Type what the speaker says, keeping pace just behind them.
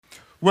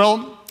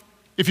Well,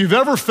 if you've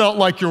ever felt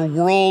like your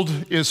world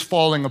is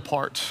falling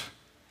apart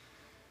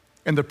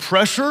and the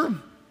pressure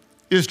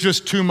is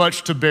just too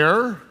much to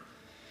bear,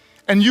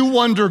 and you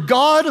wonder,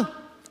 God,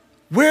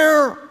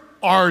 where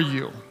are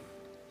you?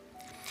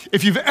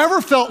 If you've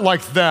ever felt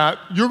like that,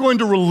 you're going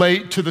to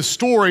relate to the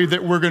story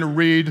that we're going to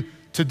read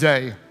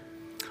today.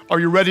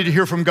 Are you ready to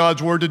hear from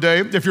God's word today?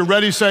 If you're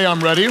ready, say, I'm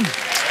ready.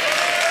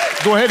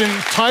 Go ahead and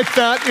type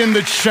that in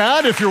the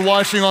chat. If you're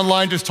watching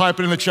online, just type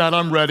it in the chat,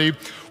 I'm ready.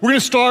 We're gonna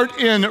start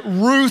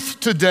in Ruth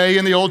today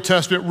in the Old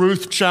Testament,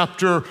 Ruth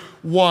chapter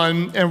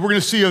 1, and we're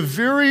gonna see a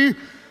very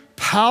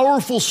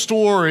powerful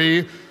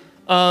story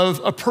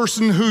of a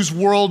person whose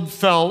world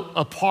fell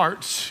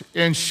apart,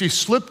 and she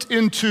slipped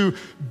into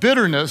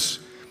bitterness,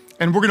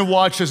 and we're gonna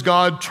watch as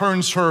God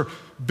turns her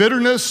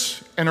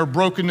bitterness and her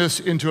brokenness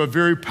into a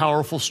very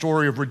powerful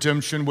story of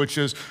redemption, which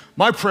is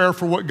my prayer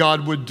for what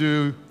God would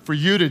do for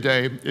you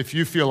today if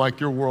you feel like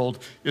your world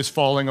is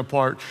falling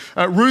apart.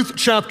 Ruth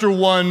chapter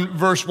 1,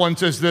 verse 1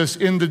 says this,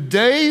 in the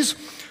days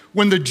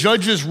when the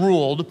judges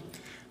ruled,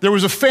 there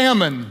was a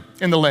famine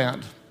in the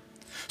land.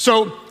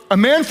 So a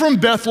man from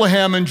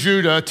Bethlehem in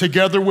Judah,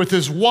 together with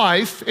his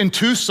wife and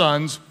 2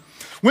 sons,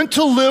 went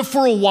to live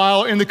for a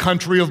while in the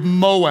country of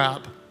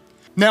Moab.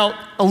 Now,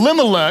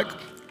 Elimelech,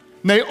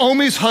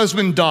 Naomi's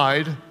husband,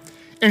 died,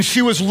 and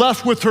she was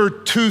left with her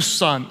 2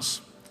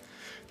 sons.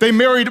 They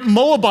married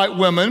Moabite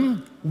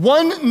women,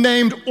 one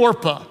named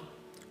Orpah,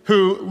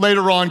 who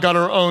later on got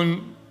her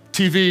own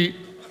TV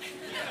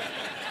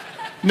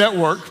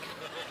network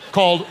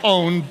called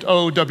OWN,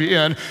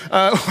 O-W-N.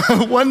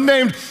 One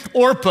named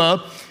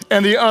Orpah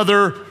and the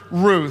other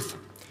Ruth.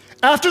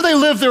 After they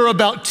lived there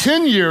about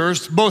 10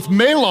 years, both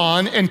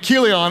Mahlon and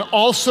Chilion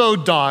also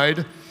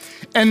died,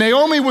 and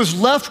Naomi was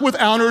left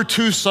without her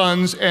 2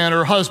 sons and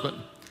her husband.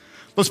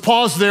 Let's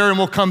pause there and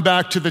we'll come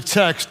back to the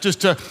text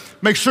just to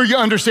make sure you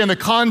understand the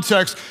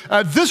context.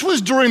 This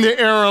was during the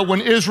era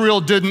when Israel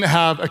didn't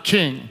have a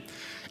king.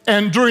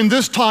 And during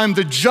this time,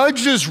 the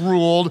judges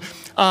ruled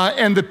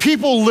and the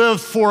people lived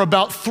for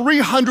about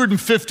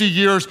 350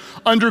 years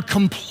under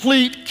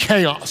complete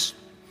chaos.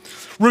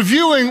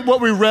 Reviewing what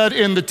we read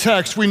in the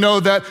text, we know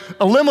that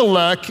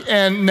Elimelech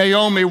and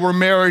Naomi were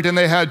married and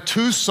they had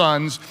 2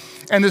 sons.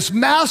 And this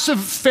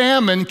massive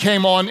famine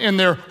came on in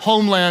their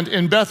homeland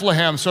in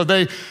Bethlehem. So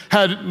they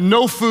had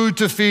no food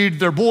to feed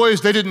their boys.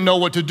 They didn't know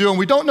what to do. And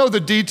we don't know the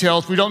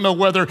details. We don't know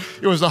whether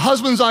it was the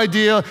husband's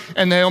idea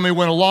and Naomi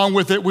went along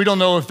with it. We don't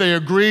know if they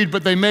agreed,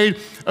 but they made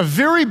a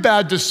very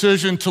bad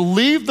decision to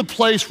leave the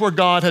place where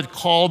God had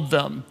called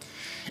them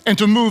and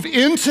to move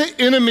into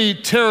enemy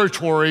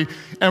territory.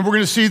 And we're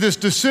gonna see this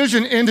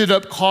decision ended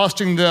up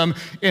costing them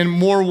in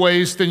more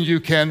ways than you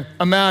can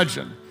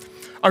imagine.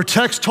 Our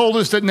text told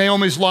us that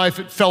Naomi's life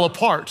fell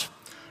apart.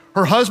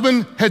 Her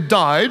husband had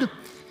died,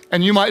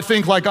 and you might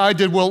think like I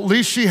did, well, at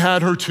least she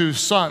had her 2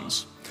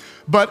 sons.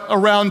 But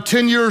around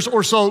 10 years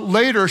or so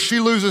later, she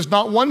loses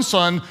not 1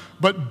 son,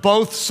 but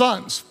both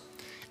sons.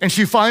 And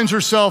she finds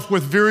herself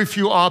with very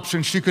few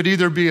options. She could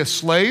either be a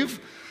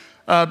slave,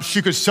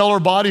 she could sell her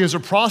body as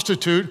a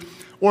prostitute,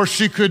 or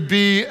she could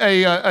be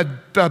a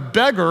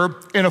beggar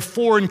in a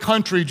foreign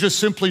country just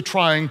simply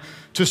trying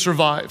to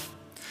survive.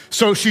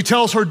 So she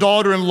tells her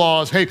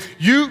daughter-in-laws, hey,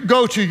 you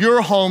go to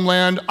your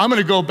homeland, I'm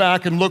gonna go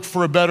back and look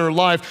for a better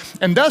life.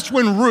 And that's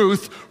when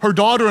Ruth, her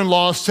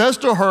daughter-in-law, says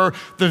to her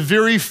the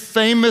very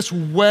famous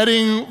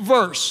wedding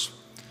verse,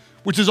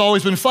 which has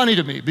always been funny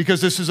to me because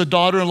this is a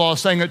daughter-in-law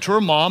saying it to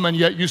her mom, and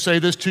yet you say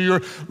this to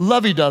your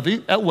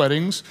lovey-dovey at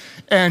weddings.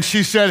 And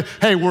she said,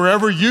 hey,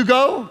 wherever you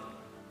go,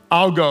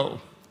 I'll go.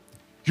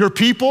 Your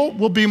people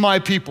will be my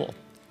people.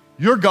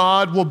 Your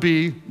God will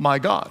be my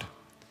God.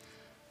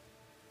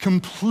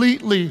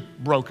 Completely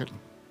broken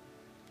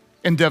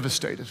and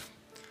devastated.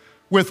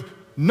 With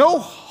no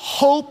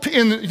hope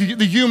in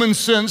the human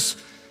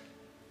sense,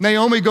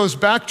 Naomi goes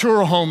back to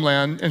her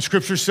homeland, and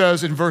scripture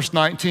says in verse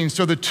 19,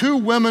 so the 2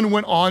 women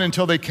went on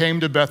until they came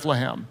to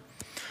Bethlehem.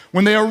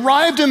 When they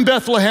arrived in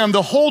Bethlehem,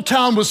 the whole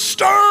town was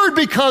stirred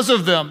because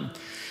of them.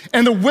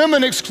 And the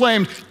women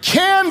exclaimed,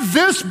 can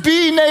this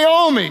be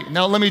Naomi?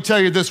 Now let me tell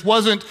you, this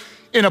wasn't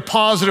in a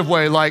positive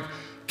way, like,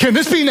 can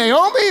this be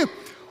Naomi?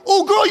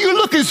 Oh girl, you're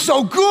looking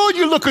so good,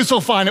 you're looking so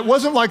fine. It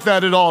wasn't like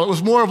that at all. It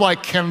was more of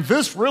like, can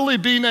this really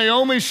be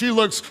Naomi? She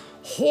looks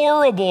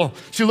horrible.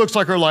 She looks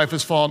like her life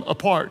has fallen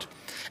apart.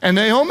 And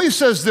Naomi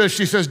says this,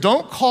 she says,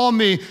 don't call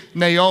me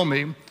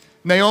Naomi.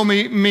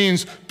 Naomi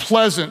means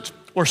pleasant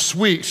or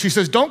sweet. She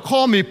says, don't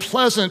call me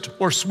pleasant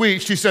or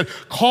sweet. She said,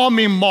 call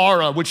me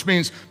Mara, which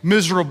means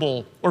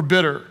miserable or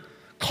bitter.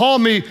 Call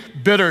me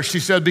bitter, she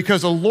said,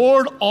 because the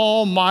Lord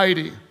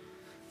Almighty,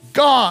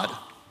 God,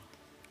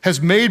 has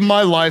made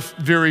my life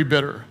very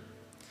bitter.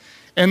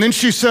 And then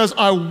she says,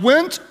 I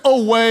went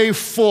away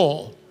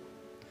full,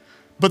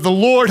 but the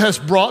Lord has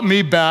brought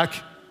me back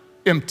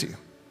empty.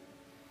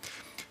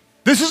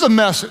 This is a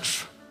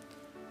message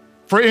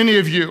for any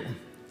of you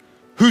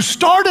who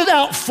started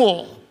out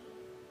full,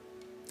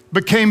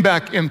 but came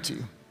back empty.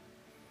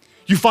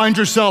 You find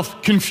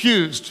yourself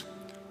confused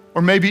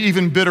or maybe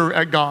even bitter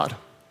at God.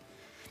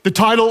 The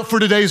title for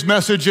today's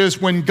message is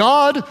When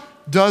God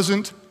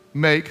Doesn't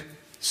Make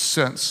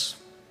Sense.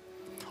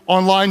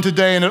 Online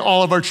today and at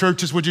all of our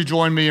churches, would you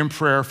join me in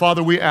prayer?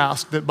 Father, we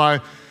ask that by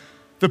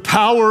the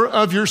power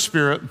of your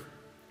Spirit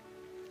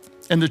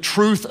and the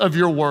truth of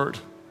your word,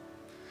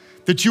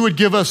 that you would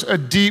give us a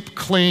deep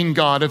clean,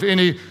 God, of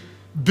any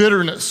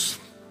bitterness,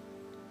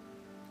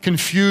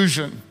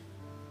 confusion,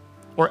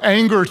 or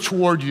anger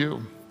toward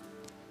you.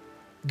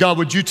 God,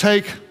 would you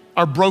take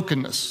our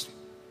brokenness,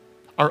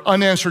 our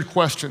unanswered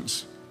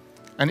questions,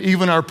 and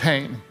even our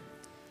pain,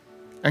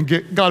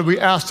 and God, we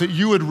ask that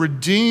you would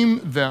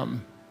redeem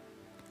them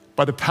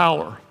by the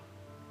power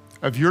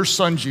of your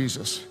Son,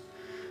 Jesus.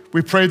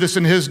 We pray this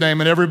in his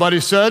name, and everybody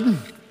said,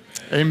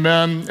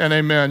 amen and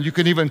amen. You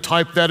can even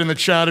type that in the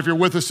chat if you're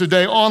with us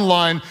today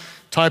online.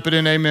 Type it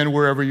in amen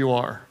wherever you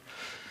are.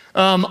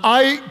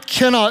 I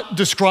cannot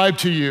describe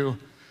to you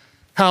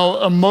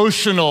how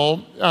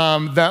emotional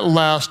that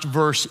last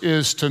verse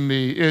is to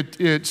me.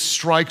 It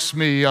strikes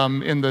me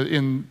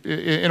in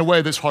a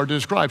way that's hard to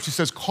describe. She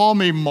says, call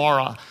me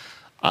Mara,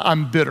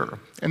 I'm bitter.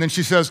 And then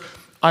she says,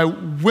 I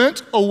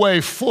went away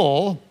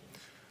full,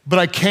 but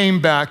I came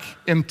back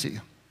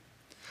empty.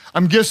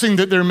 I'm guessing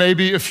that there may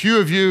be a few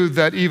of you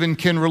that even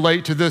can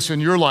relate to this in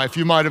your life.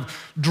 You might have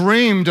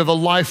dreamed of a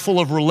life full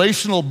of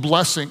relational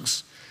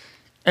blessings,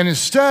 and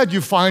instead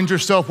you find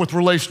yourself with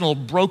relational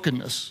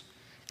brokenness,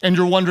 and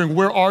you're wondering,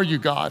 where are you,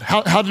 God?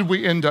 How did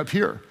we end up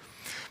here?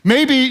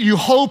 Maybe you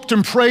hoped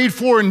and prayed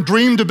for and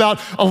dreamed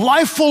about a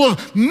life full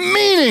of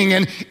meaning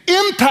and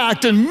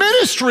impact and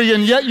ministry,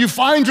 and yet you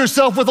find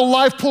yourself with a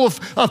life full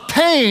of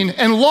pain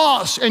and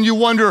loss, and you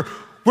wonder,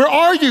 where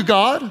are you,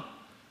 God?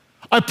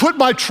 I put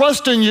my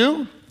trust in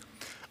you.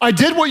 I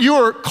did what you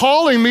were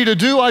calling me to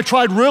do. I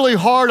tried really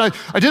hard.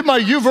 I did my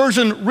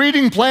YouVersion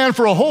reading plan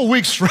for a whole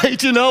week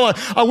straight.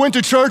 I went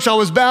to church. I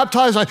was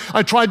baptized.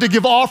 I tried to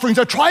give offerings.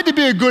 I tried to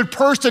be a good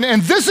person.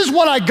 And this is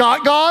what I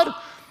got, God.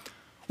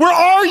 Where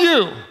are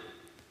you?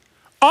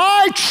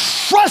 I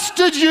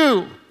trusted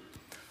you.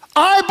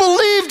 I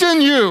believed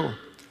in you.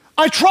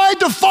 I tried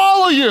to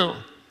follow you.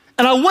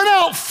 And I went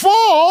out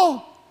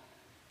full,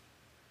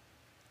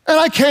 and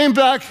I came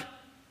back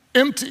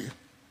empty.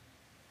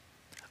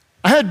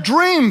 I had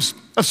dreams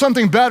of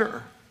something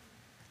better,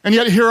 and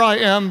yet here I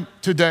am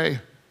today,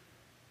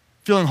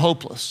 feeling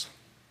hopeless.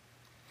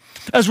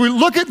 As we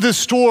look at this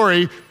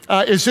story,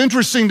 it's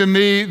interesting to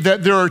me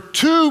that there are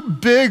two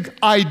big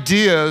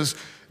ideas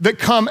that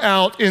come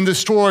out in the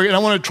story, and I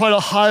want to try to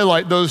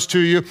highlight those to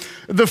you.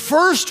 The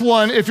first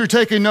one, if you're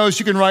taking notes,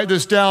 you can write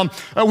this down.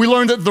 We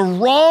learned that the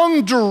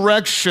wrong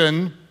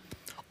direction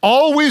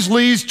always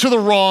leads to the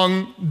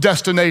wrong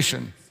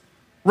destination.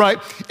 Right?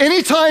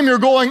 Anytime you're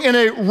going in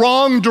a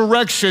wrong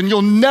direction,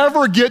 you'll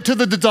never get to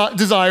the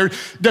desired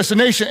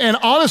destination. And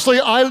honestly,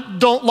 I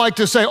don't like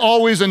to say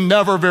always and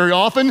never very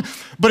often,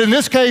 but in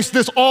this case,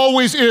 this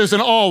always is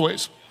and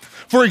always.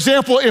 For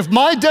example, if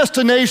my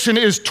destination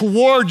is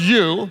toward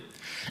you,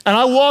 and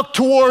I walk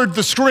toward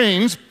the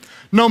screens,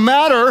 no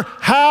matter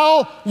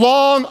how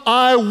long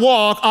I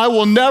walk, I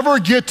will never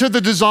get to the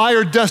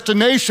desired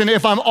destination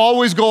if I'm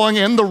always going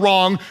in the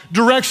wrong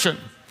direction.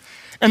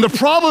 And the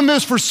problem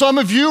is for some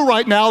of you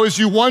right now is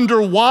you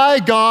wonder, why,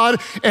 God,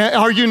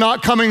 are you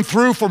not coming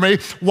through for me?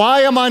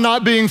 Why am I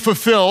not being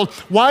fulfilled?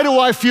 Why do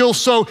I feel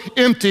so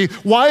empty?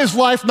 Why is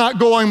life not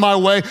going my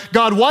way?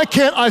 God, why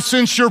can't I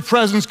sense your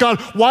presence? God,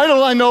 why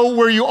don't I know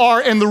where you are?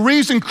 And the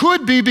reason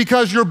could be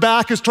because your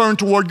back is turned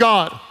toward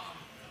God.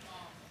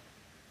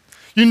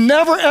 You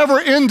never ever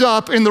end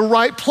up in the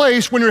right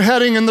place when you're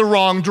heading in the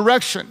wrong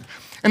direction.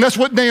 And that's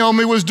what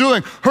Naomi was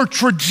doing. Her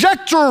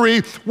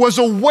trajectory was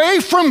away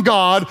from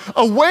God,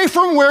 away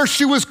from where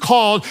she was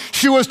called.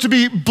 She was to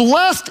be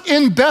blessed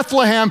in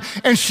Bethlehem,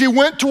 and she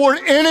went toward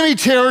enemy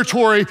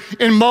territory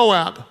in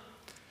Moab.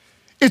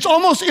 It's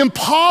almost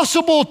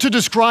impossible to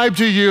describe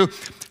to you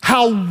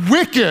how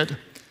wicked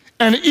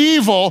and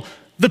evil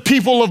the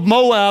people of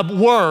Moab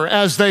were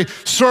as they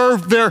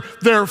served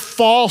their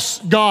false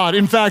god.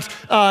 In fact,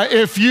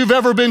 if you've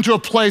ever been to a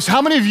place,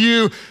 how many of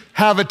you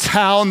have a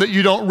town that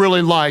you don't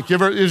really like?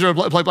 Is there a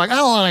place like, I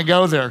don't want to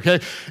go there, okay?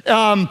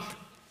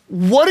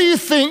 What do you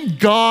think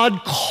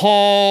God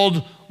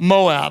called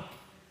Moab?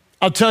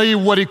 I'll tell you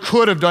what he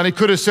could have done. He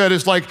could have said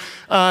it's like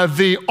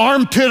the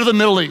armpit of the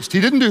Middle East. He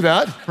didn't do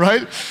that,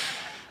 right?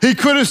 He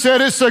could have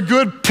said it's a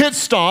good pit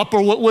stop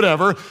or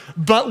whatever.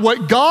 But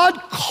what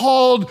God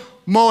called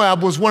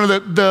Moab was one of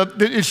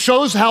it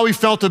shows how he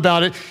felt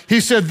about it.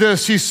 He said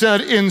this, he said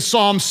in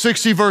Psalm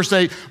 60 verse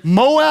 8,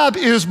 Moab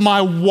is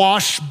my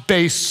wash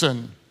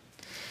basin.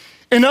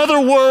 In other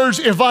words,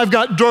 if I've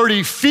got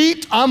dirty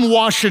feet, I'm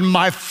washing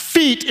my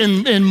feet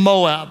in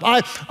Moab.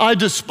 I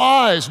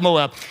despise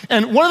Moab.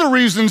 And one of the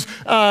reasons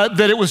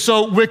that it was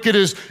so wicked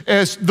is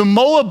as the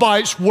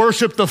Moabites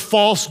worshiped the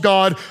false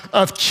god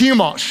of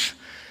Chemosh.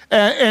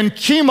 And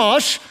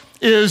Chemosh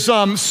is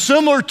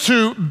similar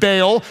to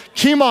Baal.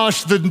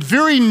 Chemosh, the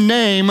very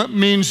name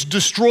means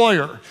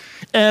destroyer.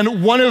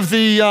 And one of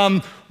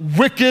the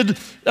wicked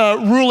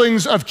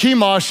rulings of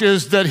Chemosh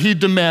is that he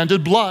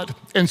demanded blood.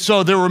 And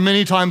so there were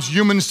many times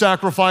human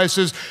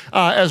sacrifices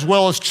as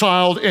well as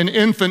child and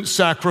infant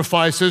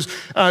sacrifices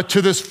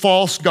to this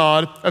false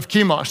god of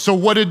Chemosh. So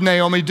what did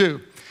Naomi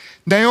do?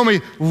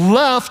 Naomi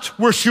left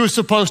where she was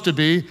supposed to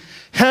be,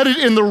 headed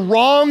in the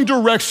wrong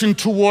direction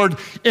toward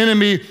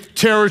enemy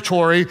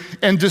territory,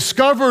 and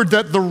discovered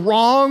that the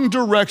wrong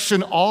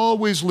direction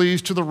always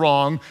leads to the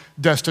wrong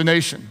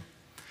destination.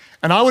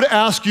 And I would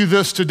ask you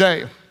this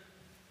today: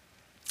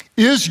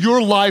 is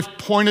your life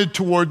pointed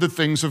toward the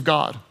things of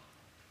God?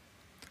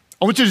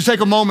 I want you to take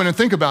a moment and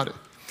think about it.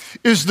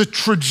 Is the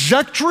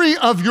trajectory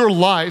of your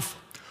life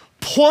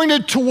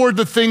pointed toward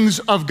the things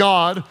of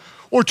God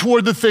or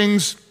toward the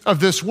things of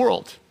this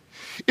world?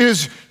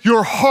 Is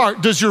your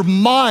heart, does your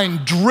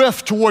mind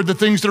drift toward the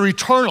things that are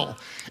eternal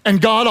and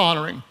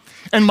God-honoring?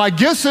 And my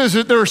guess is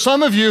that there are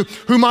some of you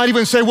who might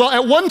even say, well,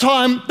 at one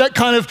time, that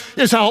kind of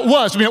is how it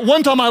was. I mean, at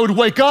one time I would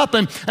wake up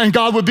and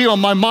God would be on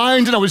my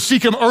mind, and I would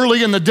seek him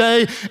early in the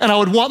day, and I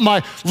would want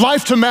my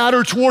life to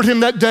matter toward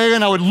him that day,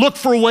 and I would look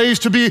for ways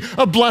to be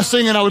a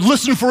blessing, and I would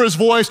listen for his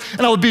voice,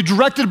 and I would be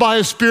directed by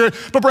his Spirit.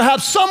 But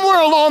perhaps somewhere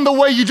along the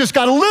way, you just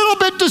got a little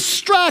bit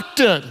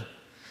distracted.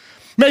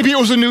 Maybe it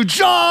was a new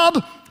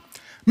job.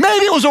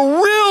 Maybe it was a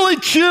really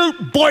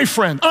cute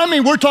boyfriend. I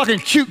mean, we're talking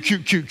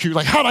cute.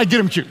 Like, how did I get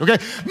him cute, okay?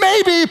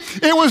 Maybe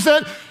it was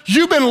that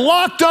you've been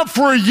locked up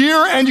for a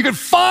year and you could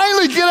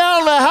finally get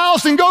out of the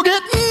house and go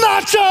get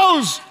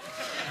nachos.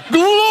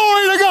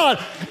 Glory to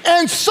God.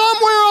 And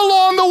somewhere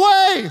along the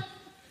way,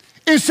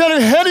 instead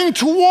of heading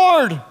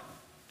toward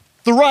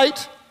the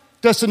right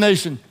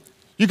destination,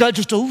 you got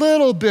just a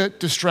little bit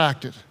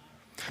distracted.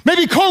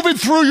 Maybe COVID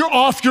threw you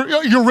off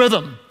your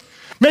rhythm.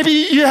 Maybe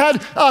you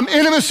had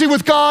intimacy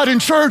with God in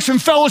church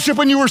and fellowship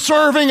when you were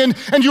serving, and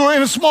you were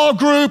in a small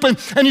group, and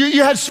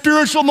you had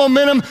spiritual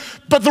momentum,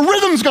 but the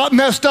rhythms got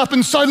messed up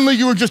and suddenly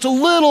you were just a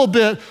little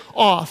bit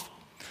off.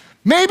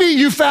 Maybe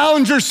you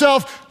found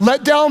yourself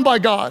let down by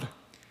God.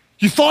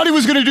 You thought he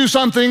was gonna do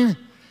something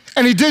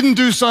and he didn't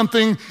do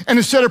something, and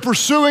instead of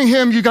pursuing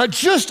him, you got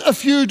just a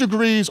few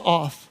degrees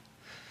off.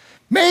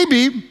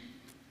 Maybe,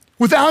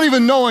 without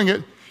even knowing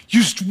it,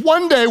 you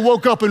one day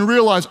woke up and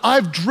realized,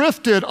 I've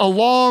drifted a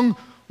long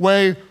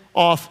way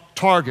off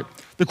target.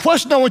 The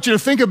question I want you to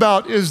think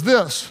about is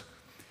this: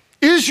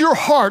 is your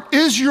heart,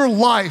 is your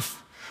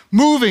life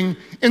moving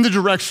in the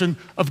direction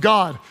of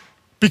God?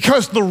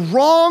 Because the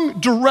wrong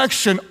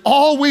direction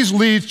always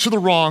leads to the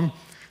wrong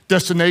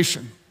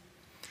destination.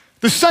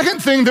 The second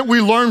thing that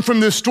we learn from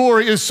this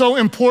story is so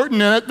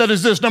important, and that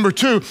is this: number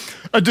two,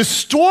 a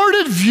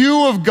distorted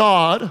view of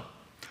God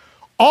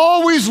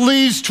always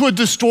leads to a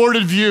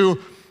distorted view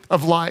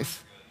of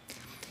life.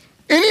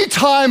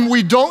 Anytime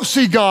we don't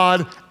see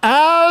God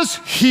as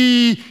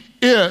he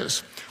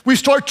is, we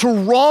start to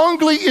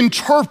wrongly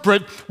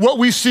interpret what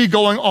we see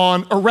going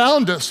on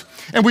around us.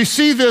 And we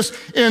see this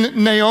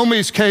in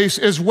Naomi's case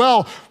as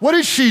well. What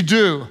did she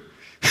do?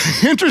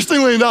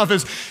 Interestingly enough,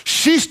 is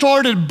she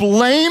started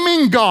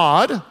blaming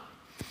God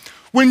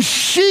when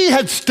she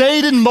had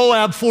stayed in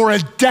Moab for a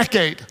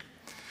decade.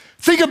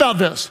 Think about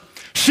this.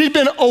 She'd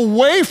been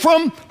away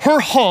from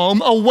her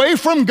home, away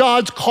from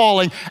God's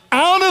calling,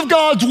 out of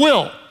God's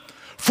will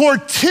for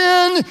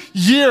 10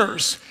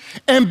 years.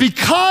 And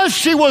because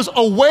she was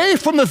away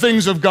from the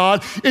things of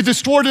God, it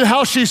distorted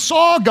how she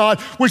saw God,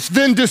 which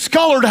then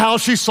discolored how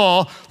she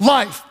saw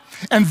life.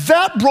 And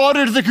that brought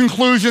her to the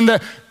conclusion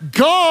that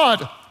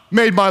God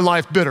made my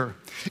life bitter.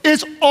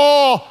 It's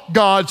all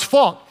God's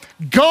fault.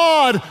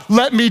 God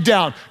let me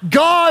down.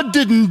 God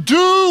didn't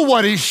do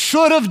what he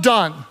should have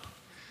done.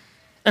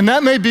 And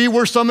that may be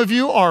where some of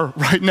you are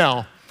right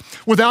now.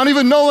 Without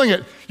even knowing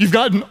it, you've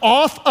gotten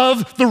off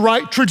of the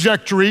right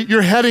trajectory.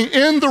 You're heading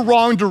in the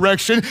wrong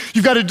direction.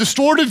 You've got a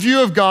distorted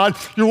view of God.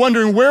 You're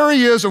wondering where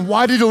he is and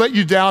why did he let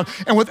you down?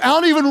 And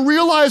without even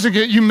realizing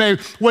it, you may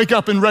wake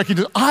up and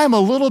recognize, I'm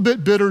a little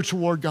bit bitter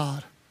toward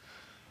God.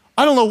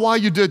 I don't know why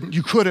you didn't.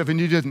 You could have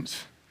and you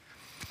didn't.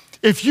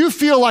 If you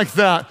feel like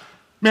that,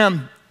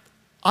 man,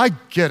 I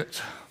get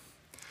it.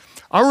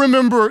 I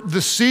remember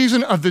the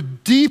season of the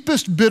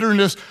deepest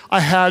bitterness I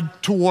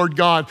had toward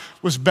God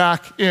was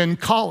back in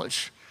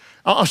college.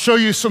 I'll show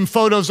you some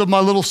photos of my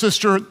little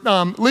sister,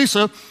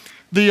 Lisa.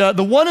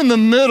 The one in the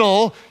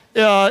middle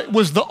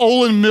was the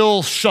Olin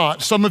Mills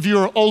shot. Some of you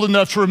are old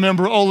enough to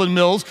remember Olin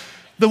Mills.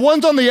 The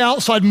ones on the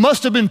outside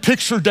must have been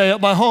picture day at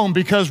my home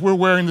because we're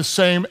wearing the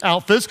same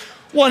outfits.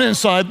 One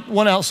inside,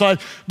 one outside.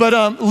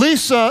 But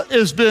Lisa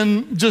has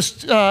been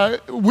just,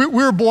 we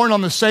were born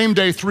on the same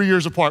day, 3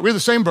 years apart. We had the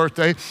same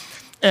birthday.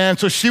 And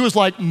so she was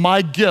like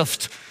my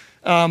gift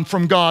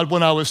from God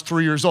when I was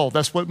 3 years old.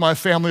 That's what my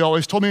family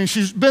always told me, and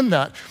she's been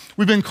that.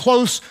 We've been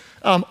close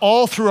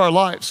all through our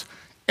lives.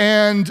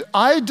 And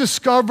I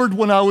discovered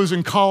when I was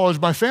in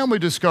college, my family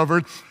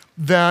discovered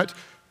that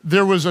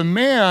there was a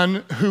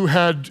man who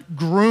had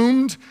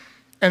groomed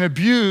and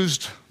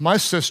abused my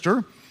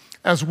sister,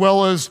 as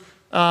well as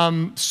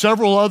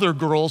several other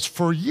girls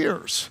for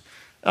years.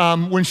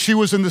 When she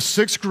was in the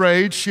 6th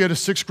grade, she had a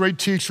 6th grade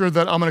teacher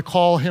that I'm gonna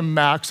call him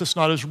Max. That's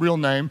not his real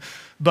name,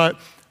 but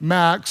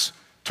Max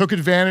took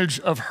advantage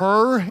of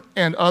her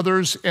and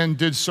others and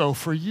did so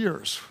for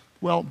years.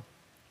 Well,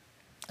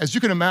 as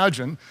you can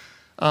imagine,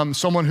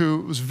 someone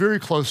who was very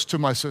close to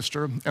my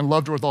sister and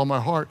loved her with all my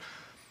heart,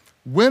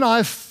 when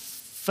I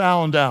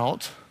found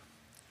out,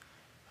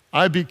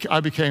 I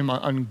became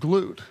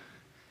unglued.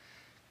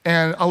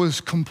 And I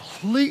was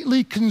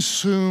completely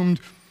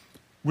consumed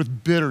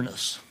with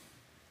bitterness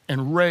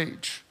and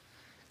rage.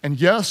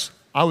 And yes,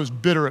 I was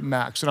bitter at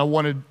Max, and I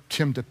wanted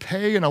him to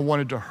pay, and I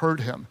wanted to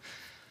hurt him.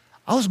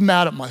 I was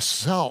mad at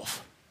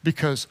myself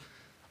because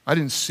I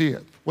didn't see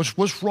it.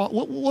 What's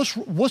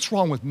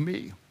wrong with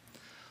me?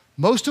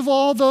 Most of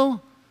all,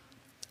 though,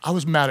 I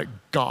was mad at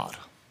God.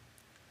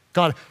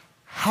 God,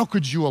 how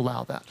could you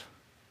allow that?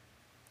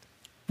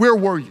 Where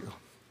were you?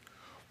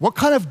 What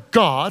kind of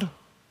God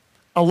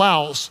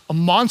allows a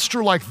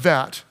monster like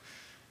that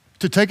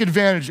to take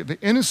advantage of the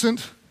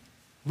innocent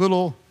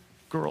little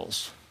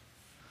girls?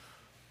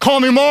 Call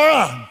me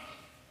Mara.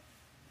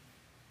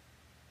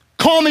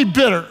 Call me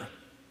bitter.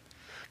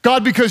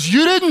 God, because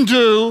you didn't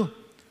do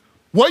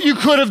what you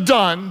could have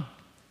done,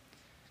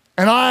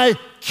 and I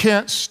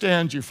can't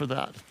stand you for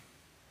that.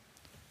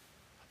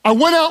 I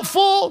went out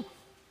full,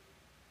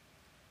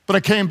 but I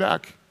came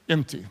back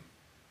empty.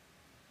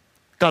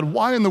 God,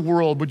 why in the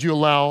world would you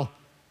allow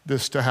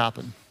this to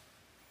happen?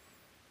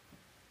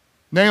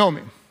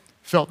 Naomi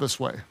felt this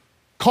way.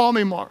 Call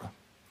me Mara.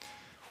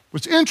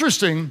 What's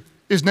interesting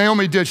is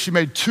she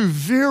made 2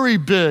 very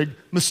big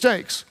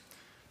mistakes.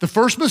 The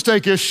first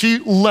mistake is she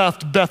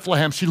left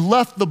Bethlehem. She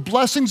left the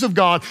blessings of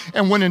God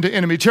and went into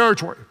enemy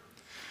territory.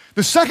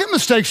 The second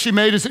mistake she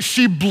made is that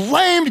she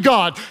blamed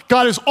God.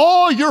 God, is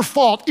all your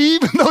fault,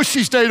 even though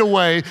she stayed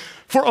away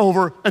for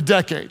over a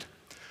decade.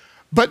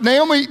 But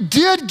Naomi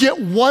did get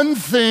one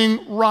thing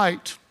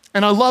right,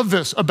 and I love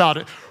this about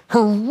it.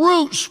 Her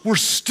roots were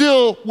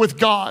still with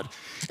God,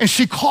 and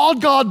she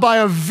called God by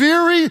a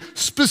very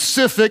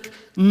specific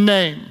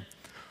name.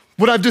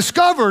 What I've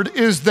discovered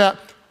is that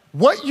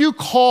what you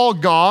call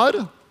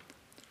God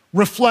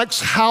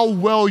reflects how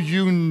well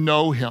you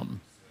know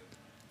him.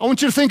 I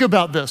want you to think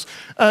about this.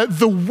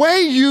 The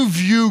way you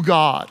view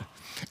God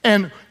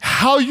and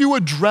how you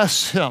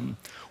address him,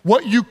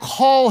 what you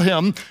call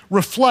him,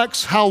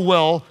 reflects how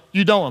well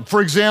you know him.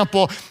 For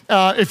example,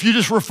 if you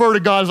just refer to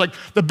God as like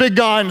the big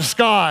guy in the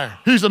sky,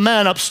 he's the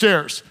man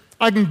upstairs,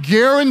 I can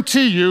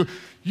guarantee you,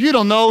 you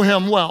don't know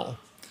him well.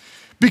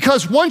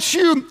 Because once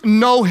you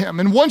know him,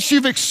 and once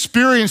you've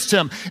experienced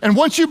him, and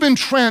once you've been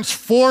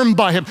transformed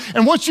by him,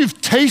 and once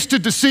you've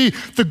tasted to see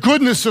the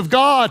goodness of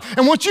God,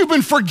 and once you've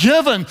been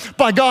forgiven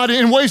by God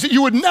in ways that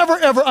you would never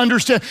ever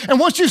understand, and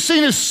once you've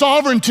seen his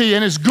sovereignty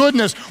and his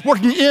goodness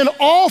working in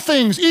all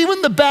things,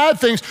 even the bad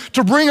things,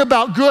 to bring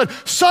about good,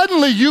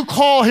 suddenly you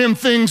call him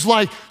things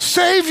like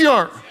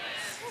Savior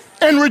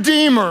and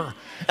Redeemer.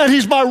 And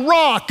he's my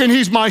rock, and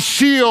he's my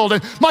shield,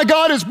 and my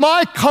God is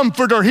my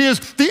comforter. He is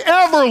the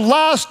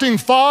everlasting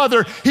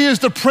Father. He is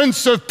the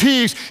Prince of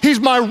Peace. He's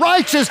my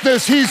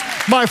righteousness. He's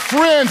my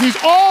friend. He's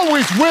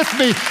always with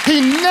me.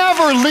 He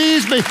never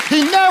leaves me.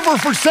 He never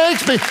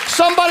forsakes me.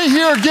 Somebody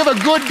here give a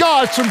good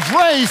God some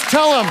praise.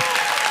 Tell him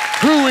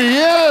who he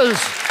is.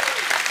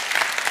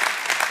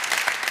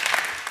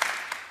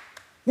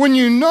 When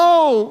you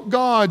know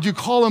God, you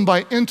call him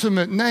by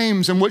intimate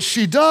names, and what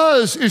she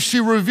does is she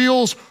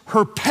reveals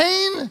her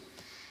pain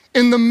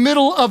in the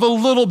middle of a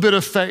little bit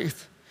of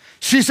faith.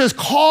 She says,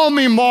 call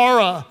me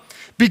Mara,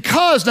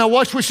 because, now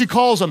watch what she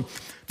calls him,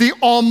 the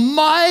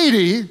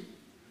Almighty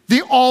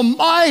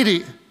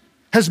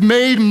has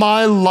made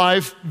my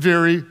life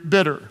very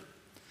bitter.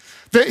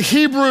 The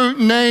Hebrew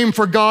name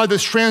for God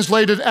that's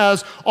translated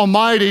as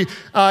Almighty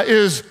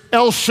is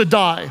El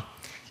Shaddai.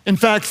 In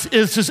fact,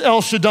 it's just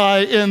El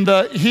Shaddai in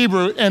the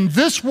Hebrew, and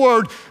this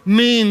word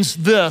means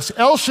this.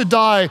 El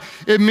Shaddai,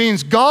 it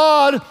means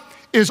God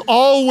is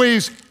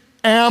always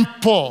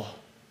ample.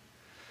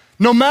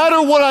 No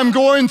matter what I'm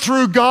going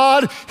through,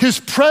 God, his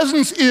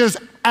presence is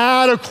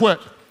adequate.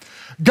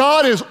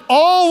 God is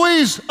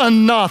always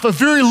enough. A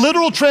very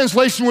literal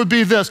translation would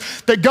be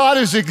this, that God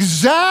is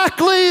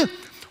exactly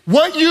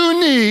what you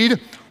need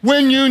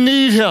when you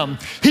need him.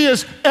 He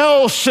is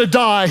El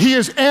Shaddai. He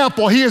is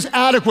ample. He is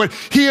adequate.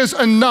 He is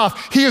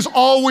enough. He is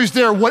always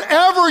there.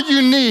 Whatever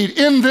you need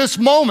in this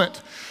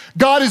moment,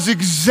 God is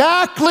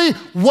exactly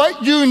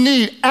what you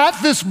need at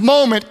this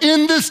moment,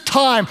 in this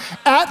time,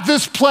 at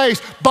this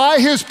place, by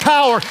his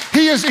power.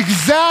 He is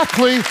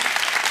exactly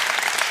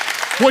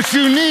what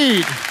you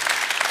need.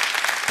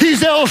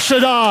 He's El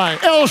Shaddai,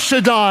 El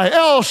Shaddai,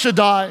 El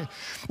Shaddai.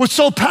 What's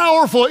so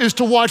powerful is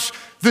to watch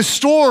this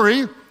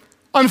story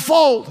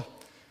unfold.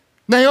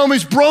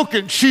 Naomi's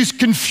broken. She's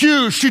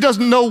confused. She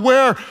doesn't know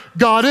where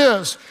God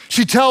is.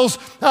 She tells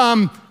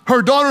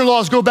her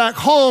daughter-in-laws go back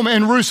home,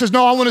 and Ruth says,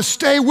 no, I want to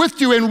stay with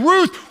you. And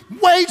Ruth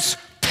waits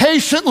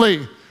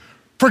patiently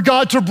for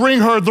God to bring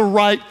her the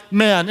right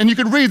man. And you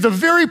can read the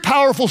very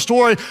powerful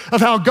story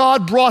of how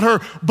God brought her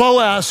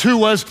Boaz, who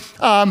was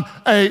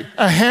a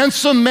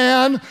handsome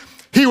man.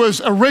 He was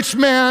a rich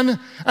man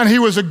and he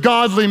was a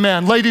godly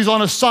man. Ladies,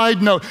 on a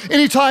side note,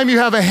 anytime you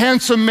have a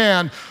handsome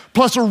man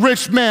plus a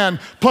rich man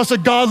plus a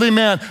godly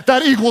man,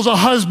 that equals a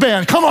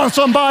husband. Come on,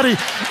 somebody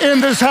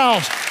in this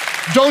house.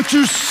 Don't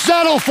you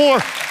settle for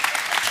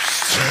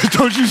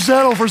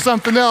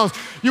something else.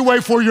 You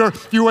wait for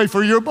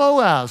your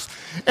Boaz.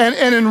 And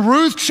in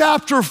Ruth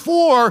chapter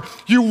 4,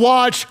 you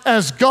watch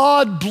as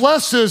God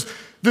blesses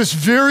this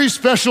very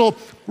special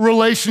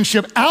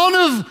relationship out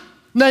of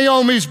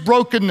Naomi's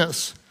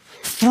brokenness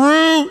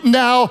through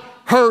now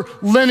her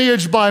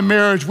lineage by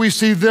marriage. We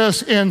see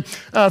this in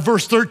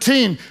verse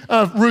 13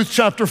 of Ruth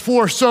chapter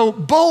 4. So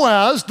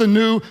Boaz, the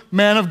new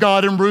man of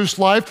God in Ruth's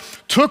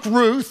life, took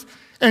Ruth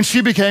and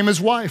she became his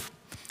wife.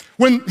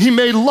 When he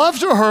made love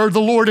to her,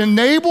 the Lord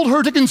enabled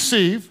her to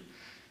conceive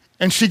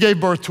and she gave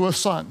birth to a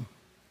son.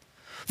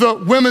 The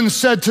women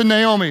said to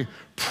Naomi,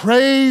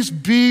 "Praise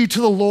be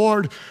to the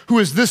Lord who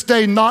has this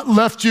day not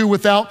left you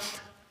without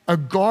a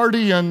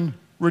guardian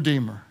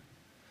redeemer.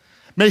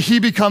 May he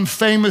become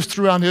famous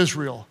throughout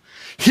Israel.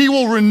 He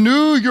will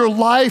renew your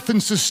life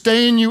and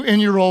sustain you in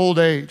your old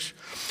age.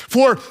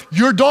 For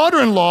your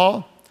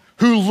daughter-in-law,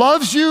 who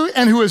loves you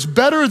and who is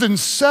better than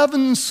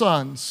 7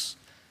 sons,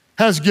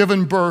 has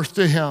given birth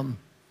to him."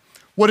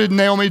 What did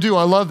Naomi do?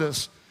 I love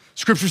this.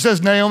 Scripture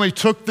says Naomi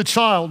took the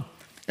child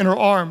in her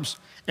arms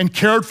and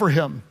cared for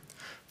him.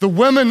 The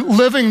women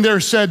living there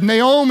said,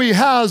 "Naomi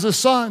has a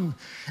son,"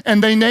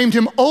 and they named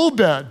him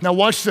Obed. Now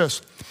watch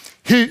this.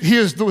 He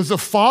was the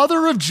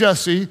father of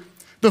Jesse,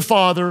 the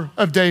father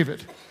of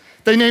David.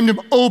 They named him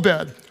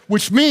Obed,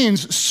 which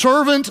means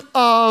servant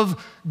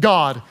of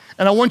God.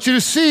 And I want you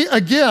to see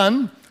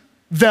again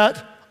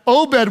that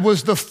Obed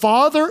was the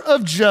father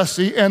of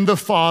Jesse and the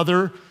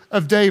father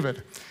of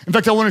David. In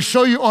fact, I want to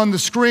show you on the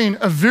screen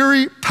a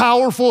very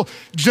powerful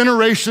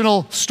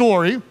generational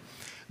story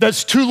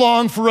that's too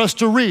long for us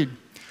to read.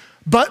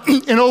 But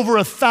in over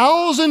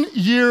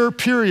 1,000-year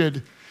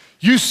period,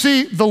 you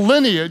see the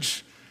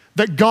lineage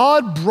that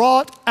God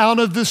brought out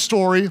of this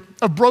story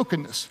of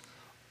brokenness.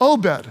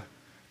 Obed,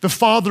 the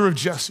father of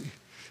Jesse.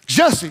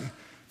 Jesse,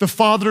 the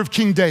father of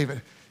King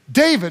David.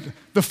 David,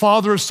 the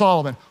father of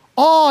Solomon.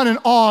 On and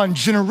on,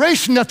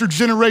 generation after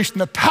generation,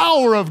 the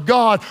power of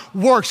God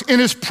works in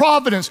his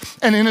providence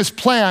and in his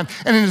plan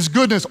and in his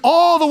goodness,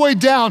 all the way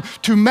down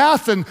to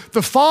Mathan,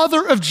 the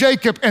father of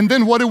Jacob. And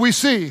then what do we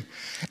see?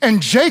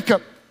 And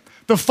Jacob,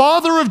 the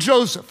father of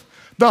Joseph,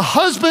 the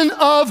husband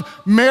of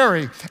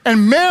Mary.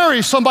 And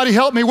Mary, somebody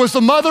help me, was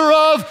the mother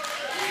of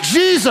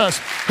Jesus,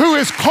 who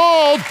is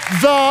called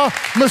the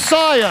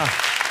Messiah.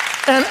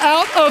 And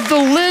out of the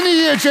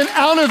lineage and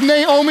out of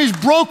Naomi's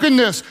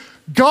brokenness,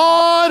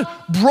 God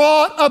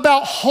brought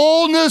about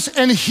wholeness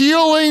and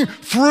healing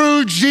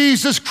through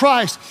Jesus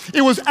Christ.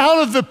 It was out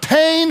of the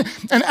pain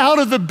and out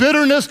of the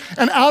bitterness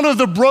and out of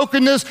the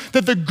brokenness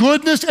that the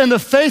goodness and the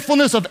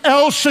faithfulness of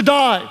El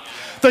Shaddai,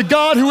 the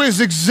God who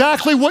is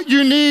exactly what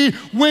you need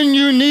when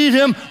you need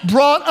him,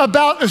 brought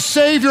about a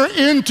Savior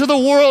into the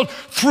world.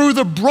 Through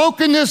the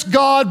brokenness,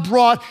 God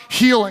brought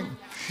healing.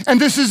 And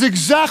this is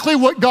exactly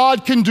what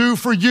God can do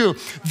for you.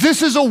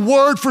 This is a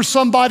word for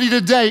somebody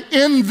today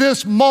in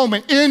this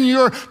moment, in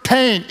your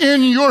pain,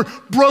 in your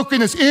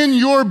brokenness, in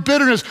your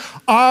bitterness.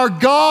 Our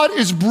God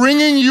is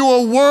bringing you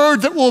a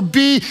word that will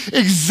be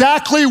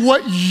exactly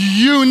what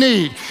you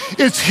need.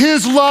 It's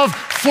his love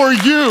for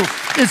you.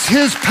 It's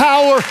his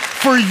power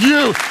for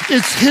you.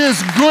 It's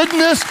his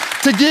goodness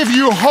to give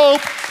you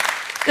hope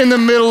in the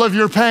middle of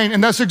your pain.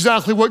 And that's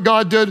exactly what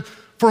God did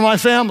for my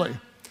family.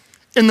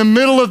 In the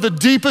middle of the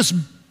deepest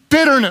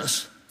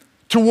bitterness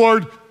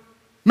toward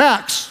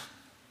Max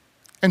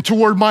and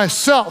toward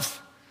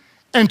myself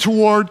and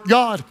toward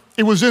God,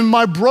 it was in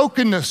my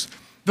brokenness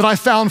that I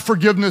found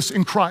forgiveness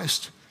in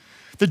Christ.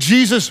 That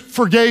Jesus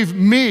forgave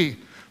me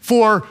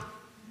for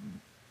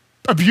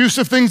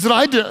abusive things that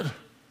I did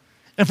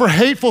and for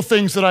hateful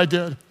things that I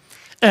did.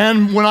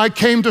 And when I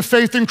came to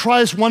faith in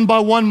Christ, one by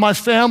one, my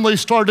family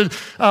started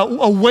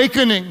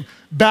awakening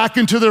back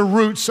into their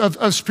roots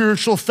of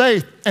spiritual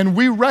faith. And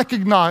we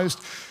recognized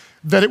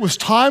that it was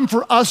time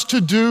for us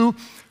to do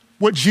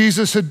what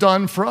Jesus had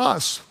done for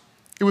us.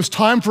 It was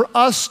time for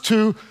us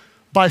to,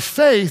 by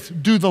faith,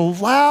 do the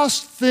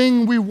last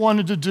thing we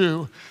wanted to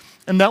do,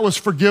 and that was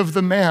forgive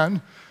the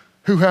man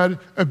who had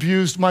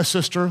abused my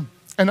sister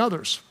and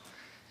others.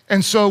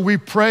 And so we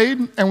prayed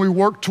and we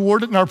worked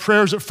toward it, and our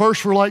prayers at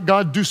first were like,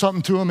 God, do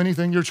something to him,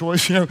 anything, your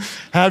choice,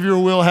 have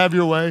your will, have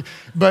your way.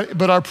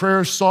 But our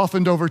prayers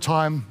softened over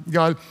time.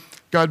 God,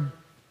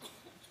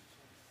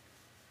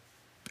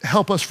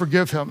 help us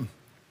forgive him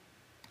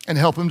and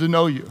help him to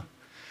know you.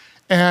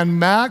 And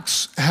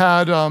Max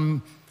had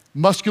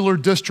muscular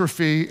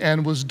dystrophy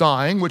and was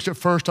dying, which at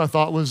first I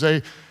thought was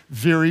a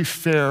very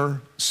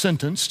fair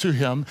sentence to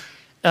him.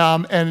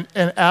 And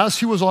as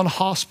he was on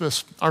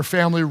hospice, our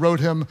family wrote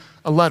him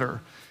a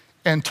letter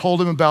and told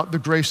him about the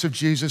grace of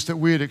Jesus that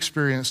we had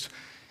experienced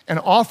and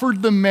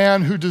offered the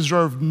man who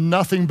deserved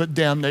nothing but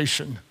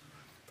damnation,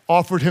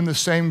 offered him the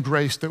same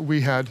grace that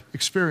we had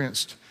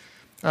experienced.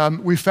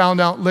 We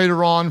found out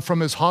later on from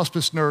his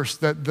hospice nurse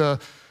that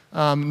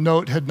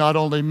note had not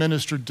only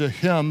ministered to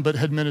him, but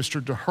had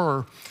ministered to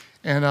her.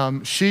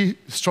 And she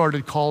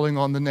started calling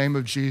on the name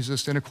of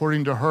Jesus. And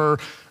according to her,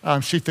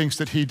 she thinks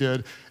that he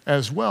did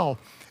as well.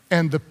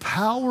 And the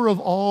power of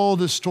all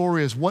this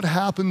story is what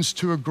happens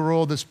to a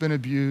girl that's been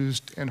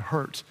abused and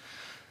hurt.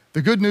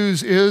 The good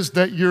news is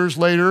that years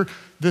later,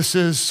 this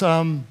is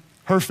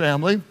her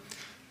family,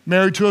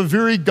 married to a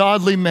very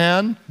godly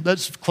man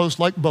that's close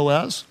like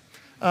Boaz,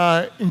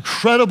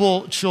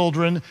 incredible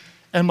children.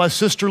 And my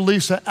sister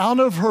Lisa, out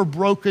of her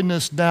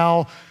brokenness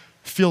now,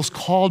 feels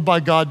called by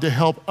God to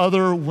help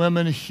other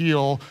women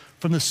heal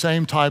from the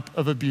same type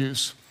of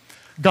abuse.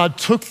 God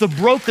took the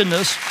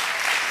brokenness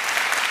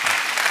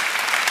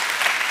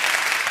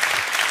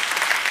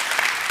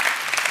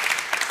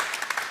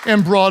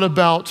and brought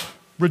about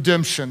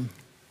redemption.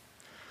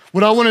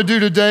 What I want to do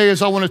today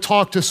is I want to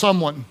talk to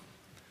someone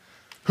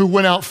who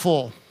went out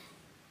full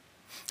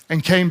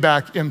and came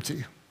back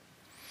empty.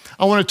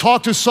 I want to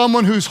talk to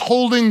someone who's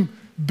holding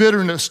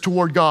bitterness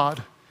toward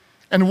God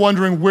and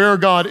wondering where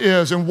God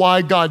is and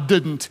why God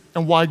didn't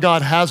and why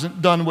God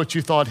hasn't done what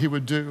you thought he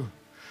would do.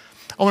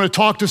 I want to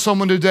talk to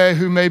someone today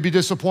who may be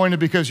disappointed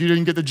because you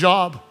didn't get the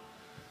job,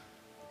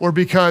 or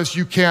because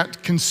you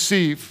can't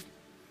conceive,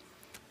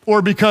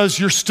 or because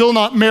you're still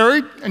not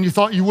married and you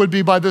thought you would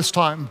be by this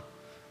time,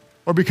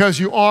 or because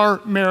you are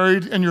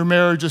married and your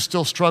marriage is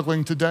still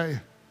struggling today.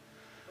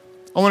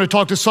 I want to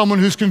talk to someone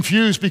who's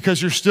confused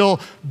because you're still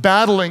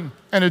battling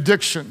an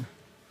addiction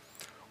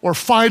or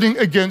fighting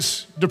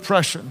against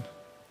depression.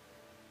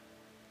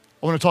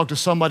 I want to talk to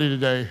somebody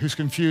today who's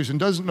confused and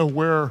doesn't know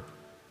where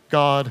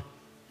God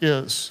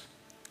is,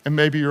 and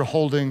maybe you're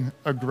holding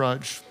a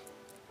grudge.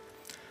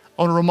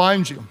 I want to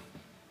remind you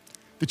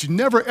that you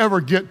never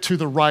ever get to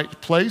the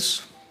right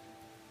place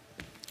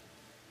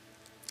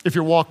if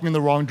you're walking in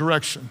the wrong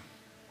direction.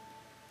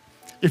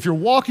 If you're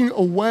walking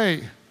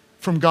away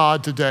from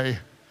God today,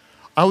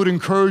 I would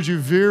encourage you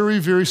very,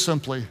 very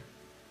simply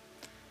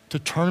to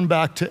turn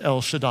back to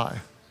El Shaddai,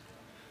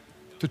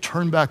 to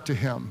turn back to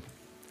him,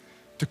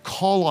 to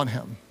call on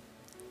him,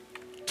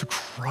 to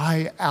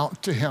cry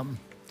out to him,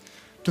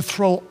 to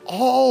throw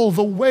all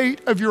the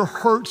weight of your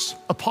hurts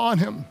upon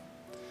him,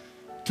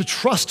 to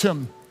trust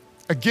him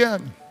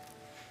again,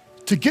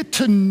 to get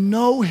to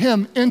know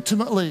him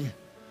intimately.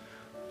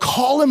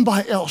 Call him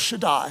by El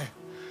Shaddai,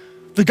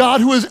 the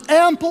God who is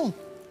ample,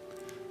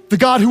 the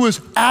God who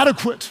is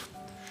adequate,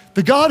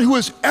 the God who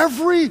is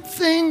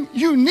everything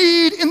you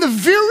need in the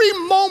very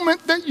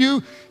moment that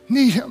you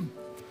need him.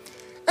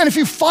 And if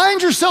you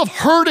find yourself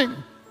hurting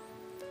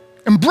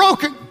and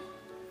broken,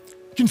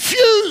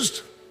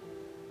 confused,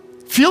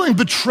 feeling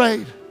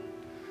betrayed,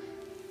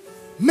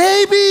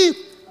 maybe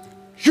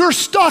you're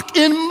stuck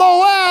in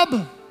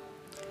Moab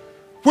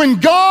when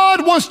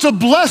God wants to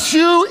bless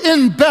you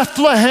in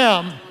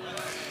Bethlehem.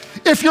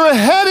 If you're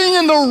heading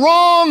in the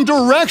wrong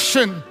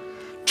direction,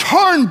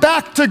 turn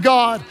back to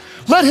God.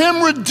 Let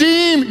him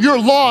redeem your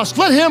loss.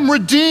 Let him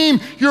redeem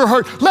your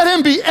hurt. Let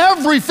him be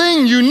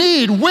everything you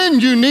need when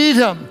you need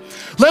him.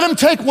 Let him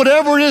take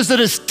whatever it is that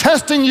is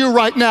testing you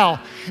right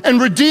now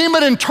and redeem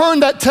it and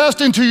turn that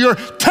test into your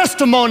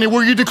testimony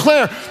where you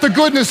declare the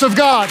goodness of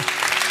God.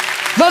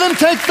 Let him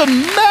take the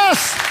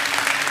mess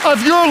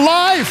of your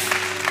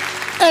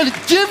life and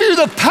give you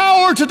the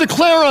power to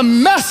declare a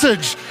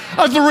message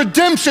of the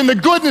redemption, the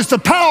goodness, the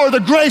power, the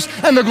grace,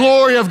 and the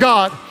glory of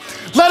God.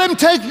 Let him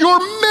take your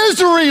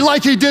misery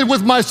like he did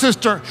with my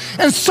sister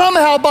and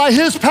somehow by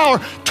his power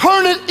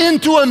turn it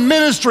into a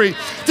ministry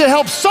to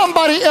help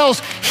somebody else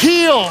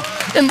heal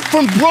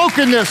from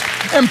brokenness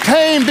and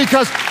pain,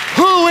 because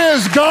who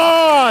is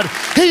God?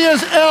 He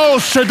is El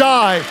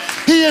Shaddai.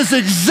 He is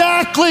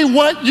exactly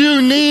what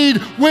you need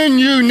when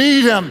you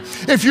need him.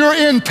 If you're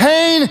in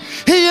pain,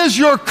 he is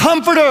your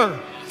comforter.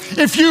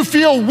 If you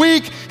feel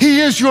weak, he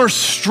is your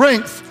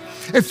strength.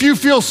 If you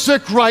feel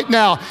sick right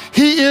now,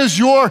 he is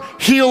your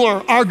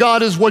healer. Our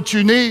God is what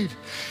you need.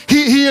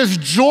 He is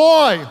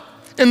joy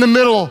in the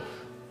middle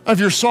of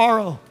your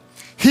sorrow.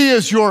 He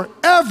is your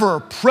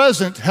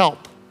ever-present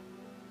help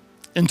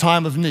in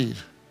time of need.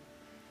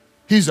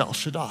 He's El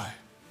Shaddai.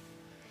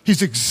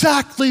 He's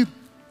exactly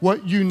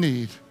what you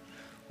need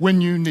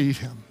when you need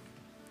him.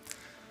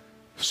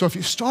 So if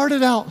you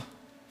started out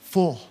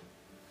full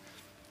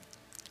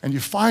and you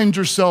find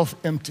yourself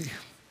empty,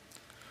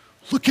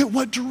 look at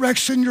what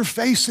direction you're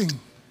facing,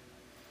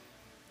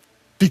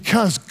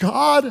 because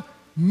God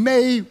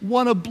may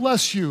want to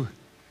bless you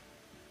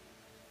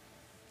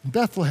in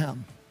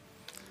Bethlehem,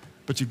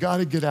 but you got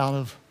to get out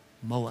of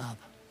Moab.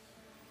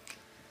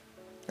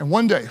 And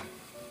one day,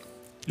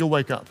 you'll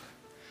wake up,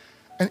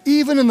 and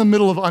even in the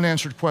middle of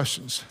unanswered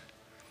questions,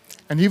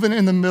 and even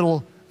in the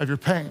middle of your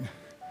pain,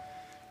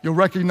 you'll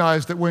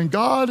recognize that when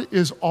God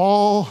is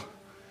all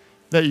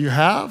that you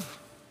have,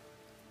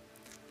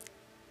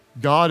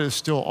 God is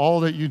still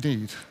all that you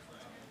need.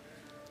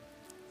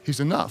 He's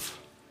enough.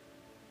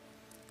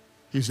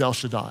 He's El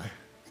Shaddai.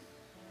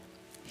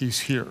 He's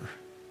here.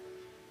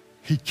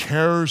 He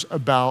cares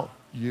about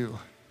you.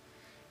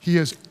 He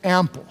is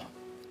ample.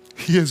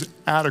 He is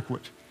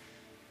adequate.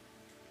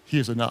 He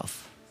is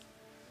enough.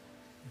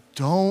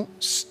 Don't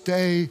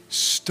stay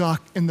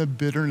stuck in the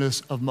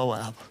bitterness of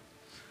Moab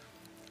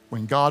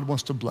when God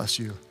wants to bless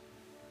you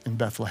in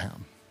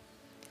Bethlehem.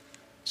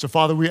 So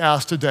Father, we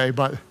ask today,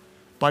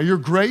 by your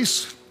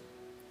grace,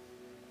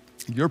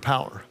 your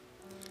power,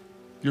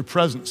 your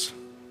presence,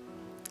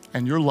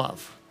 and your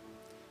love,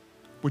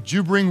 would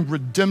you bring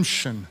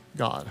redemption,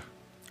 God,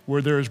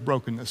 where there is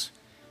brokenness,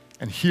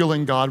 and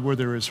healing, God, where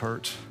there is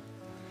hurt.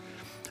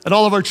 At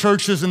all of our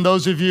churches and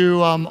those of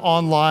you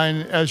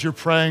online, as you're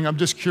praying, I'm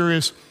just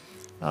curious,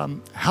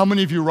 how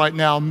many of you right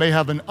now may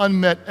have an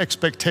unmet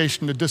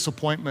expectation, a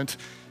disappointment,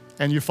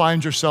 and you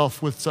find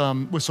yourself with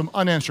some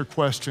unanswered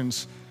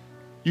questions?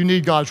 You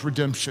need God's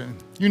redemption.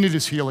 You need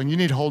his healing. You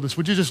need wholeness.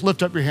 Would you just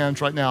lift up your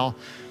hands right now?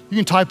 You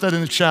can type that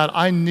in the chat.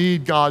 I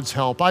need God's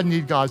help. I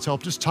need God's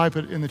help. Just type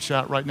it in the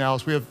chat right now,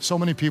 as we have so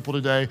many people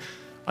today.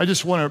 I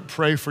just want to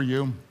pray for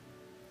you.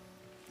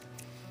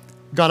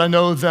 God, I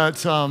know that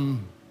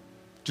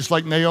just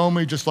like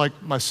Naomi, just like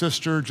my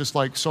sister, just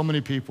like so many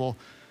people,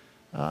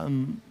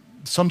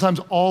 sometimes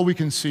all we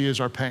can see is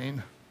our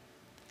pain.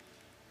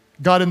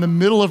 God, in the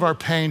middle of our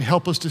pain,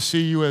 help us to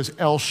see you as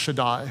El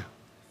Shaddai,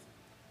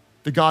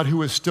 the God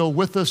who is still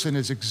with us and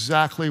is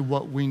exactly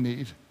what we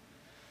need.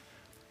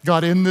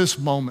 God, in this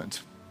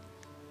moment,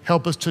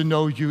 help us to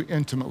know you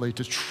intimately,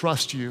 to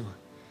trust you.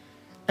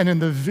 And in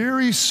the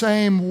very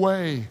same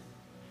way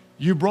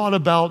you brought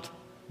about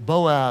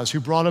Boaz, who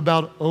brought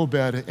about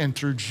Obed, and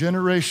through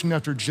generation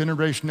after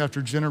generation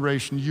after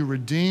generation, you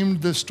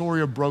redeemed this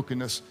story of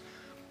brokenness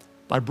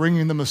by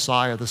bringing the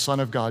Messiah, the Son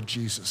of God,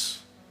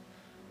 Jesus.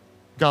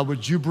 God,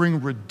 would you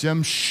bring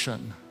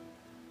redemption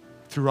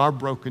through our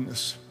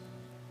brokenness?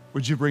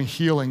 Would you bring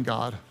healing,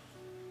 God,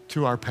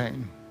 to our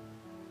pain?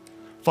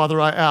 Father,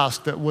 I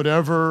ask that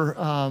whatever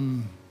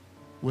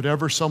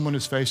someone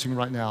is facing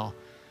right now,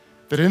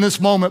 that in this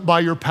moment, by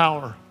your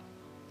power,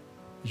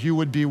 you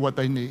would be what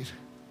they need.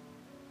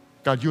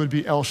 God, you would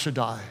be El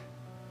Shaddai,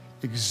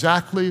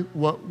 exactly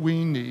what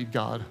we need,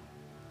 God,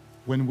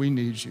 when we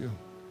need you.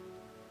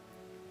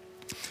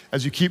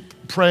 As you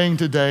keep praying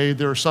today,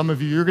 there are some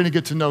of you, you're going to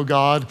get to know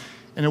God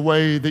in a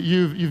way that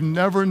you've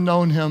never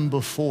known him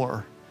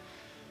before.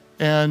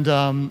 And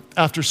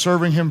after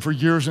serving him for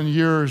years and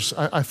years,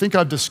 I think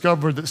I've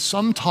discovered that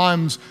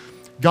sometimes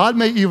God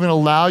may even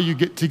allow you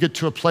to get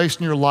to a place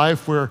in your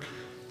life where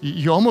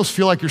you almost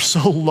feel like you're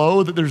so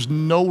low that there's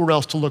nowhere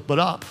else to look but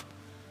up,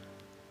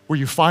 where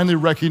you finally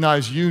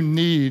recognize you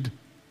need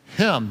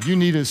him, you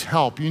need his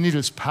help, you need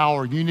his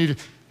power, you need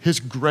his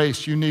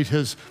grace, you need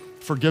his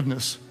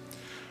forgiveness.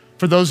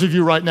 For those of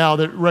you right now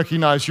that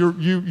recognize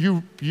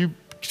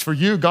for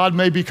you, God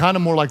may be kind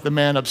of more like the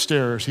man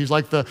upstairs. He's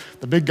like the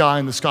big guy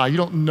in the sky. You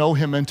don't know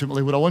him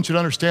intimately. What I want you to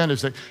understand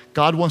is that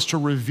God wants to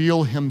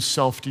reveal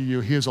himself to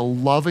you. He is a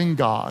loving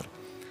God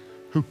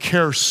who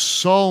cares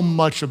so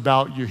much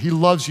about you. He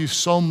loves you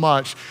so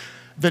much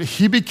that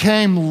he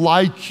became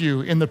like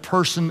you in the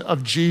person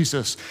of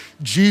Jesus.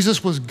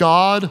 Jesus was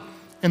God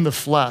in the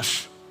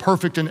flesh,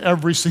 perfect in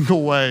every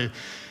single way.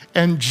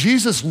 And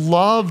Jesus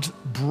loved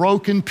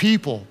broken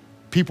people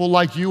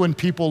like you and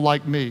people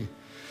like me.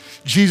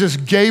 Jesus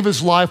gave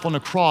his life on the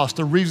cross.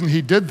 The reason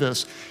he did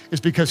this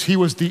is because he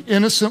was the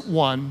innocent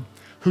one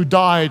who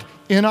died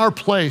in our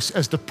place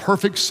as the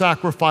perfect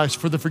sacrifice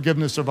for the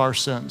forgiveness of our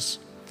sins.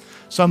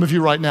 Some of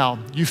you right now,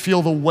 you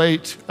feel the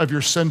weight of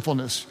your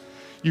sinfulness.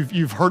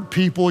 You've hurt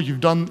people, you've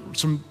done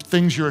some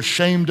things you're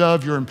ashamed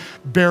of, you're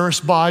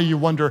embarrassed by, you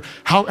wonder,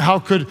 how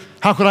could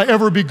I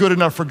ever be good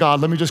enough for God?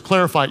 Let me just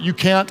clarify, you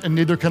can't and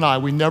neither can I.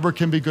 We never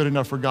can be good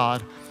enough for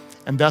God.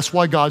 And that's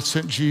why God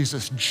sent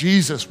Jesus.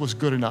 Jesus was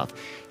good enough.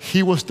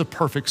 He was the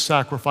perfect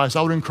sacrifice.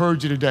 I would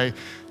encourage you today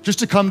just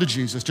to come to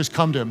Jesus, just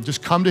come to him.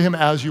 Just come to him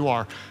as you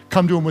are.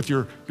 Come to him with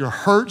your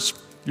hurts,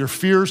 your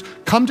fears.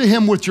 Come to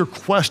him with your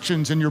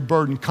questions and your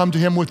burden. Come to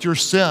him with your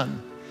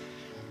sin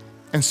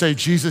and say,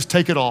 Jesus,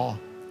 take it all.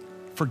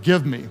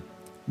 Forgive me,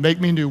 make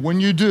me new. When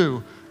you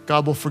do,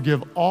 God will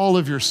forgive all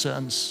of your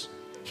sins.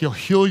 He'll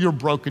heal your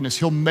brokenness.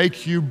 He'll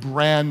make you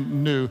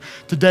brand new.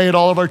 Today at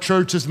all of our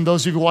churches and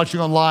those of you watching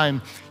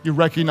online, you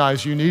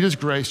recognize you need his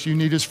grace, you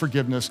need his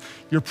forgiveness.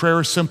 Your prayer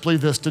is simply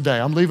this today.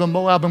 I'm leaving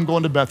Moab, I'm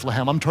going to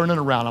Bethlehem. I'm turning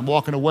around. I'm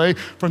walking away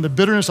from the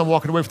bitterness. I'm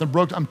walking away from the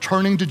brokenness. I'm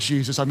turning to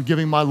Jesus. I'm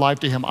giving my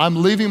life to him.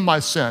 I'm leaving my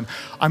sin.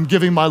 I'm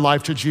giving my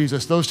life to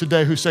Jesus. Those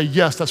today who say,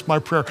 yes, that's my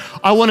prayer.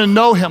 I want to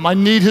know him. I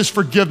need his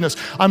forgiveness.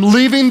 I'm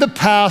leaving the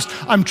past.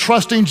 I'm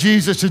trusting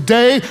Jesus.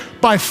 Today,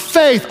 by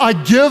faith, I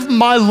give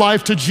my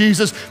life to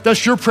Jesus.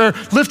 That's your prayer.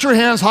 Lift your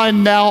hands high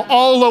now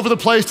all over the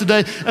place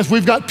today as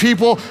we've got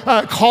people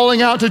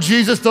calling out to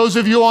Jesus. Those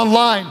of you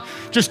online,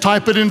 just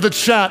type it into the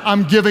chat.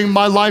 I'm giving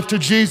my life to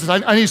Jesus.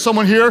 I need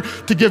someone here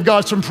to give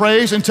God some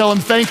praise and tell him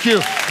thank you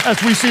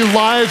as we see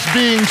lives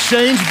being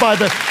changed by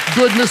the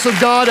goodness of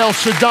God. El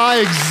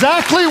Shaddai,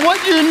 exactly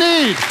what you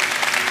need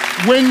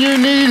when you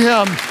need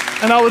him.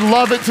 And I would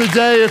love it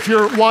today if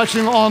you're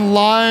watching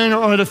online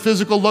or at a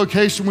physical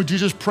location, would you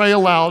just pray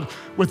aloud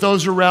with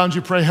those around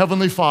you? Pray,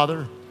 Heavenly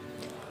Father,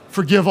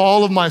 forgive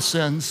all of my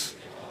sins.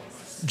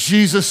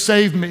 Jesus,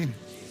 save me.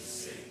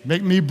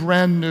 Make me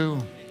brand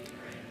new.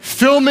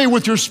 Fill me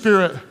with your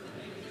Spirit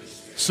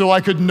so I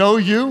could know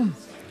you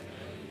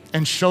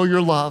and show your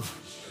love.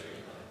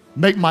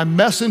 Make my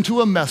mess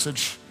into a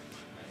message.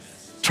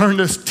 Turn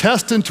this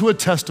test into a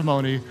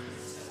testimony.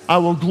 I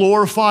will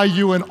glorify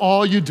you in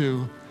all you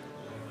do.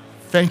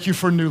 Thank you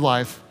for new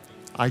life.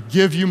 I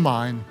give you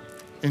mine.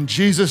 In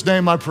Jesus'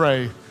 name I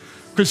pray.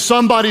 Could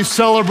somebody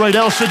celebrate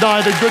El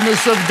Shaddai, the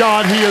goodness of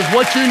God? He is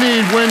what you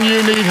need when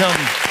you need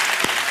him.